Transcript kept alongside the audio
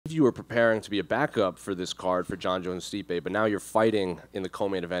you were preparing to be a backup for this card for John Jones Stipe, but now you're fighting in the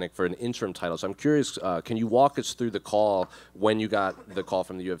co-main event for an interim title. So I'm curious, can you walk us through the call when you got the call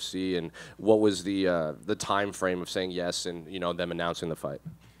from the UFC, and what was the time frame of saying yes and them announcing the fight?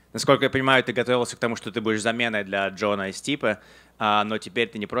 Насколько я понимаю, ты готовился к тому, что ты будешь заменой для Джона и Стипа, но теперь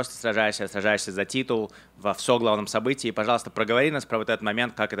ты не просто сражаешься, а сражаешься за титул в соглавном событии. Пожалуйста, проговори нас про вот этот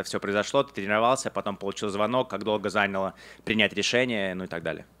момент, как это все произошло. Ты тренировался, потом получил звонок, как долго заняло принять решение, ну и так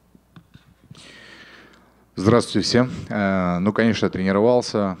далее. Здравствуйте всем. Ну, конечно,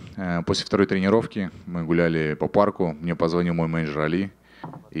 тренировался. После второй тренировки мы гуляли по парку. Мне позвонил мой менеджер Али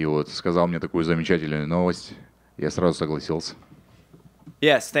и вот сказал мне такую замечательную новость. Я сразу согласился.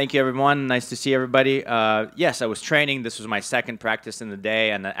 Yes, thank you, everyone. Nice to see everybody. Yes, I was training. This was my second practice in the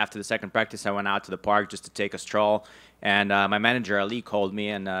day, and after the second practice, I went out to the park just to take a stroll. And my manager, Ali, called me,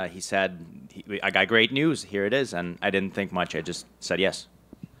 and he said, I got great news. Here it is. And I didn't think much. I just said yes.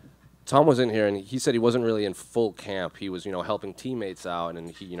 Tom was in here, and he said he wasn't really in full camp. He was, helping teammates out,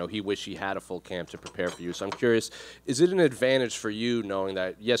 and he wished he had a full camp to prepare for you. So I'm curious, is it an advantage for you knowing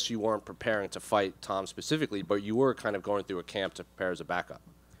that, yes, you weren't preparing to fight Tom specifically, but you were kind of going through a camp to prepare as a backup?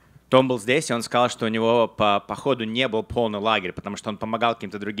 Том был здесь, и он сказал, что у него по ходу не был полный лагерь, потому что он помогал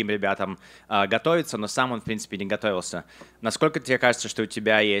каким-то другим ребятам готовиться, но сам он, в принципе, не готовился. Насколько тебе кажется, что у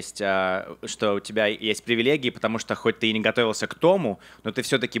тебя есть привилегии, потому что хоть ты и не готовился к тому, но ты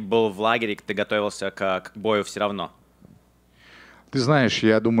все-таки был в лагере, ты готовился к бою все равно? Ты знаешь,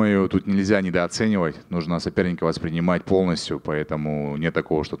 я думаю, тут нельзя недооценивать. Нужно соперника воспринимать полностью, поэтому нет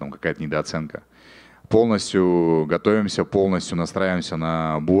такого, что там какая-то недооценка. Полностью готовимся, полностью настраиваемся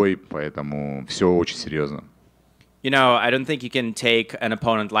на бой, поэтому все очень серьезно. I don't think you can take an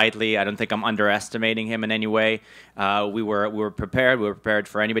opponent lightly. I don't think I'm underestimating him in any way. We were prepared. We were prepared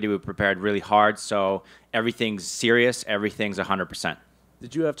for anybody. We were prepared really hard. So everything's serious. Everything's 100%.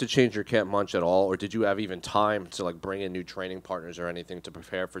 Did you have to change your camp much at all, or did you have even time to bring in new training partners or anything to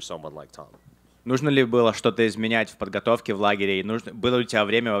prepare for someone like Tom? Нужно ли было что-то изменять в подготовке в лагере? И было ли у тебя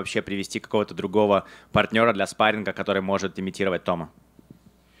время вообще привести какого-то другого партнера для спарринга, который может имитировать Тома?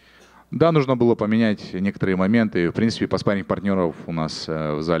 Да, нужно было поменять некоторые моменты. В принципе, по спарринг-партнеров у нас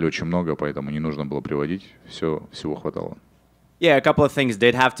в зале очень много, поэтому не нужно было приводить. Всего хватало. Yeah, a couple of things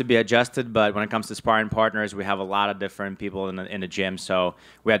did have to be adjusted, but when it comes to sparring partners, we have a lot of different people in the gym, so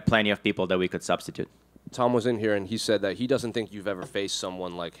we had plenty of people that we could substitute. Tom was in here, and he said that he doesn't think you've ever faced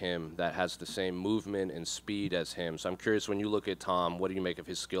someone like him that has the same movement and speed as him. So I'm curious, when you look at Tom, what do you make of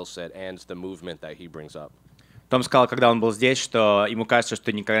his skill set and the movement that he brings up? Том сказал, когда он был здесь, что ему кажется,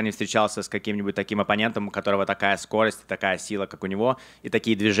 что никогда не встречался с каким-нибудь таким оппонентом, у которого такая скорость, такая сила, как у него, и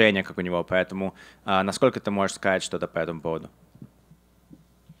такие движения, как у него. Поэтому насколько ты можешь сказать что-то по этому поводу?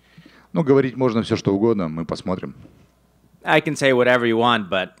 Ну, говорить можно все, что угодно, мы посмотрим. I can say whatever you want,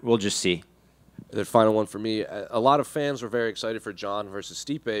 but we'll just see. The final one for me, a lot of fans were very excited for John versus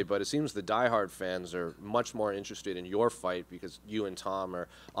Stipe, but it seems the diehard fans are much more interested in your fight because you and Tom are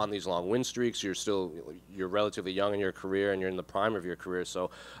on these long win streaks. You're relatively young in your career, and you're in the prime of your career.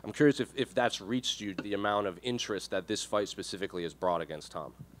 So I'm curious if that's reached you, the amount of interest that this fight specifically has brought against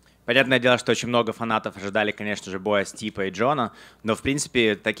Tom. Понятное дело, что очень много фанатов ожидали, конечно же, боя Стипа и Джона, но, в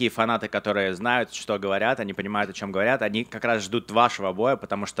принципе, такие фанаты, которые знают, что говорят, они понимают, о чем говорят, они как раз ждут вашего боя,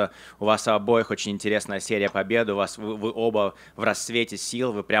 потому что у вас у обоих очень интересная серия побед, вы оба в расцвете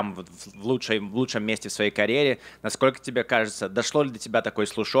сил, вы прям в лучшем месте в своей карьере. Насколько тебе кажется, дошло ли до тебя такой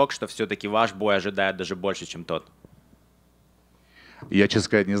слушок, что все-таки ваш бой ожидает даже больше, чем тот? Я, честно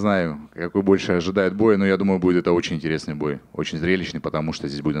сказать, не знаю, какой больше ожидает бой, но я думаю, будет это очень интересный бой, очень зрелищный, потому что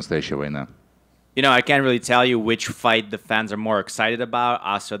здесь будет настоящая война. I can't really tell you which fight the fans are more excited about,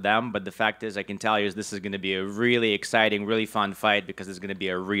 us or them, but the fact is, I can tell you this is going to be a really exciting, really fun fight because it's going to be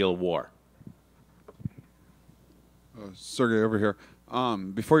a real war. Sergei, over here.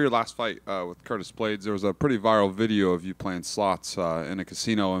 Before your last fight with Curtis Blades, there was a pretty viral video of you playing slots in a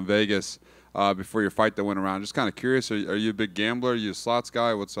casino in Vegas. Before your fight that went around. Just kind of curious, are you a big gambler? Are you a slots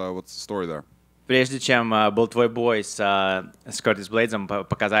guy? What's the story there? Прежде чем был твой бой с Кертис Блейдсом,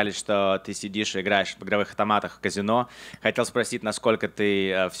 показали, что ты сидишь и играешь в игровых автоматах в казино. Хотел спросить, насколько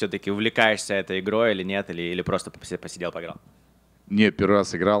ты все-таки увлекаешься этой игрой или нет, или просто посидел, поиграл? Нет, первый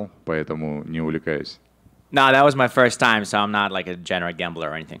раз играл, поэтому не увлекаюсь. No, that was my first time, so I'm not like a general gambler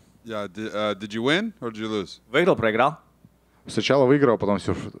or anything. Yeah, did you win or did you lose? Выиграл, проиграл? Сначала выиграл, потом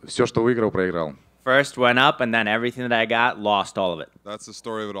все, что выиграл, проиграл. First went up, and then everything that I got, lost all of it. That's the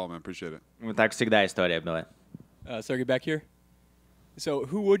story of it all, man. Appreciate it. Так всегда история бывает. Sergey, back here. So,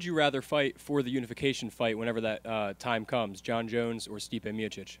 who would you rather fight for the unification fight whenever that time comes, John Jones or Stipe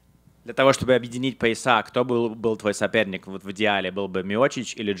Miocic? Для того, чтобы объединить пояса, кто был твой соперник вот в идеале? Был бы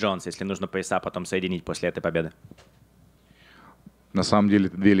Миочич или Джонс, если нужно пояса потом соединить после этой победы? На самом деле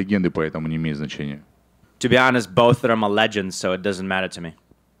это две легенды, поэтому не имеет значения. To be honest, both of them are legends, so it doesn't matter to me.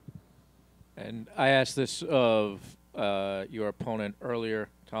 And I asked this of your opponent earlier,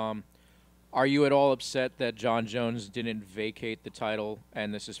 Tom. Are you at all upset that John Jones didn't vacate the title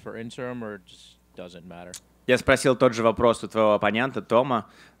and this is for interim, or it just doesn't matter? Я спросил тот же вопрос у твоего оппонента, Тома.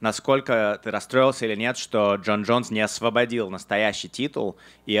 Насколько ты расстроился или нет, что Джон Джонс не освободил настоящий титул,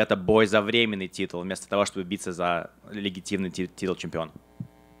 и это бой за временный титул, вместо того, чтобы биться за легитимный титул чемпиона?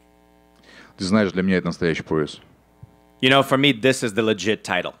 Ты знаешь, для меня это настоящий пояс. You know, for me, this is the legit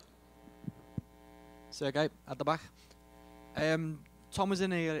title. Sergei, at the back. Tom was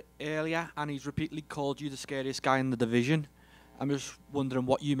in here earlier, and he's repeatedly called you the scariest guy in the division. I'm just wondering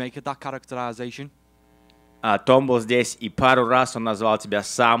what you make of that characterization. Том был здесь, и пару раз он назвал тебя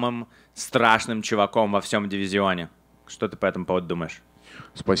самым страшным чуваком во всем дивизионе. Что ты по этому поводу думаешь?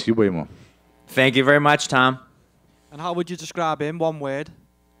 Спасибо ему. Thank you very much, Tom. And how would you describe him? One word.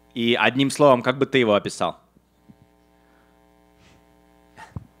 И одним словом, как бы ты его описал?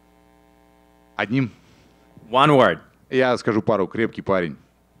 Одним. One word. Я скажу пару. Крепкий парень.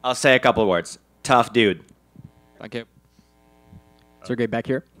 I'll say a couple of words. Tough dude. Thank you. Sergey, back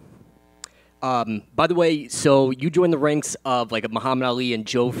here. By the way, so you joined the ranks of like Muhammad Ali and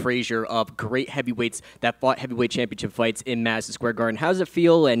Joe Frazier of great heavyweights that fought heavyweight championship fights in Madison Square Garden. How does it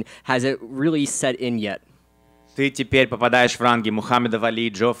feel, and has it really set in yet? Ты теперь попадаешь в ранги Мухаммеда Али,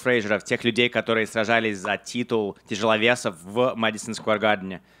 Джо Фрейзеров, тех людей, которые сражались за титул тяжеловесов в Мэдисон Сквер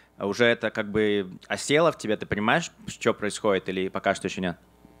Гардене. Уже это как бы осело в тебе? Ты понимаешь, что происходит, или пока что еще нет?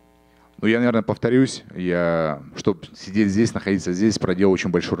 Ну, я, наверное, повторюсь. Чтобы сидеть здесь, находиться здесь, проделал очень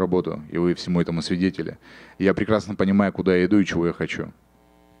большую работу. И вы всему этому свидетели. Я прекрасно понимаю, куда я иду и чего я хочу.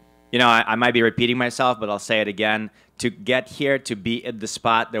 You know, I might be repeating myself, but I'll say it again. To get here, to be at the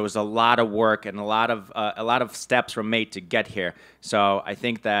spot, there was a lot of work and a lot of steps were made to get here. So I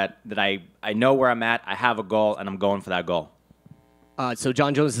think that I know where I'm at, I have a goal, and I'm going for that goal. So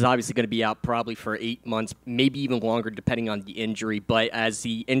John Jones is obviously going to be out probably for 8 months, maybe even longer, depending on the injury. But as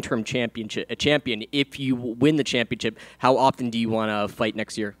the interim champion, if you win the championship, how often do you want to fight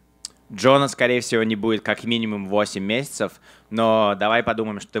next year? Джона, скорее всего, не будет как минимум 8 месяцев, но давай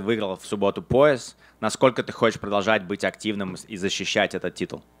подумаем, что ты выиграл в субботу пояс. Насколько ты хочешь продолжать быть активным и защищать этот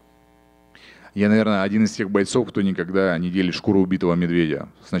титул? Я, наверное, один из тех бойцов, кто никогда не делит шкуру убитого медведя.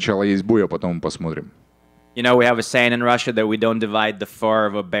 Сначала есть бой, а потом мы посмотрим. You know, we have a saying in Russia that we don't divide the fur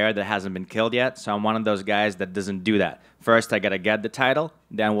of a bear that hasn't been killed yet. So I'm one of those guys that doesn't do that. First, I got to get the title,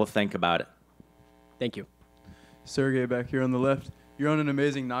 then we'll think about it. Thank you. Sergey back here on the left. You're on an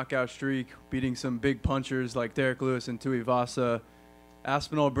amazing knockout streak, beating some big punchers like Derek Lewis and Tuivasa.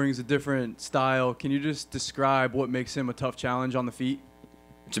 Aspinall brings a different style. Can you just describe what makes him a tough challenge on the feet?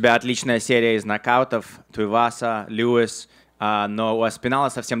 У тебя отличная серия из нокаутов. Туиваса, Льюис. Но у Аспинала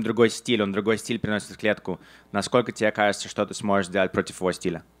совсем другой стиль, он другой стиль приносит в клетку. Насколько тебе кажется, что ты сможешь сделать против его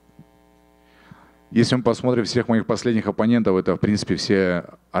стиля? Если мы посмотрим всех моих последних оппонентов, это, в принципе, все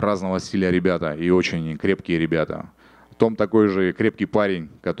разного стиля ребята и очень крепкие ребята. Том такой же крепкий парень,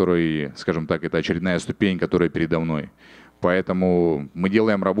 который, скажем так, это очередная ступень, которая передо мной. Поэтому мы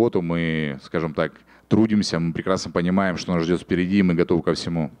делаем работу, мы, скажем так, трудимся, мы прекрасно понимаем, что нас ждет впереди, и мы готовы ко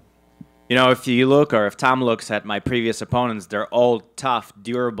всему. You know, if you look, or if Tom looks at my previous opponents, they're all tough,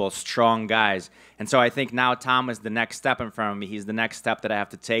 durable, strong guys. And so I think now Tom is the next step in front of me. He's the next step that I have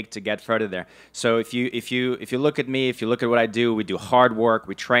to take to get further there. So if you look at me, if you look at what I do, we do hard work,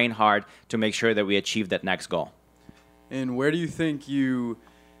 we train hard to make sure that we achieve that next goal. And where do you think you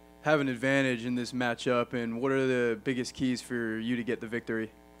have an advantage in this matchup, and what are the biggest keys for you to get the victory?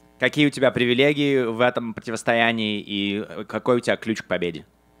 Какие у тебя привилегии в этом противостоянии и какой у тебя ключ к победе?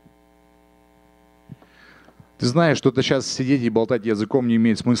 Ты знаешь, что-то сейчас сидеть и болтать языком не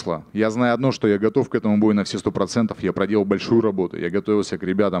имеет смысла. Я знаю одно, что я готов к этому бою на все 100%. Я проделал большую работу. Я готовился к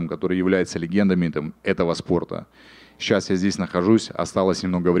ребятам, которые являются легендами этого спорта. Сейчас я здесь нахожусь. Осталось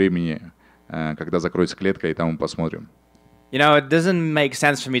немного времени, когда закроется клетка, и там мы посмотрим. You know, it doesn't make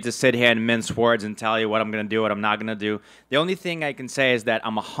sense for me to sit here and mince words and tell you what I'm going to do, what I'm not going to do. The only thing I can say is that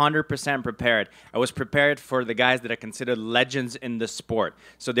I'm 100% prepared. I was prepared for the guys that are considered legends in the sport.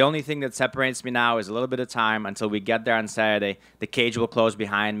 So the only thing that separates me now is a little bit of time until we get there on Saturday. The cage will close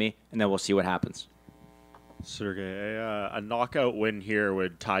behind me, and then we'll see what happens. Sergey, a knockout win here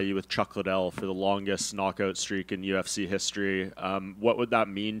would tie you with Chuck Liddell for the longest knockout streak in UFC history. What would that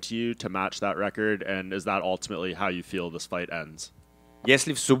mean to you to match that record, and is that ultimately how you feel this fight ends?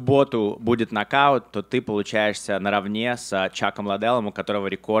 Если в субботу будет нокаут, то ты получаешься наравне с Чаком Ладеллом, у которого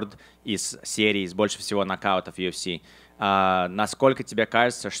рекорд из серии с больше всего нокаутов в UFC. Насколько тебе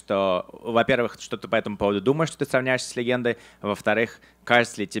кажется, что, во-первых, что ты по этому поводу думаешь, что ты сравняешься с легендой, а во-вторых,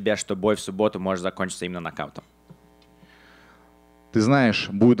 кажется ли тебе, что бой в субботу может закончиться именно нокаутом? Ты знаешь,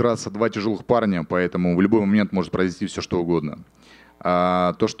 будет драться два тяжелых парня, поэтому в любой момент может произойти все, что угодно.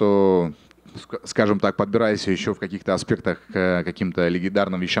 То, что, скажем так, подбирайся еще в каких-то аспектах к каким-то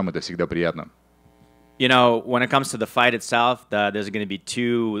легендарным вещам, это всегда приятно. You know, when it comes to the fight itself, there's going to be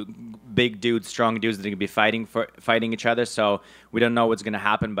two big dudes, strong dudes that are going to be fighting each other. So we don't know what's going to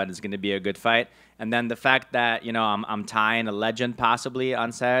happen, but it's going to be a good fight. And then the fact that, you know, I'm tying a legend possibly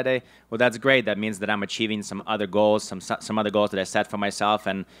on Saturday, well, that's great. That means that I'm achieving some other goals, some other goals that I set for myself,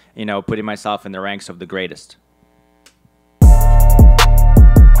 and, you know, putting myself in the ranks of the greatest.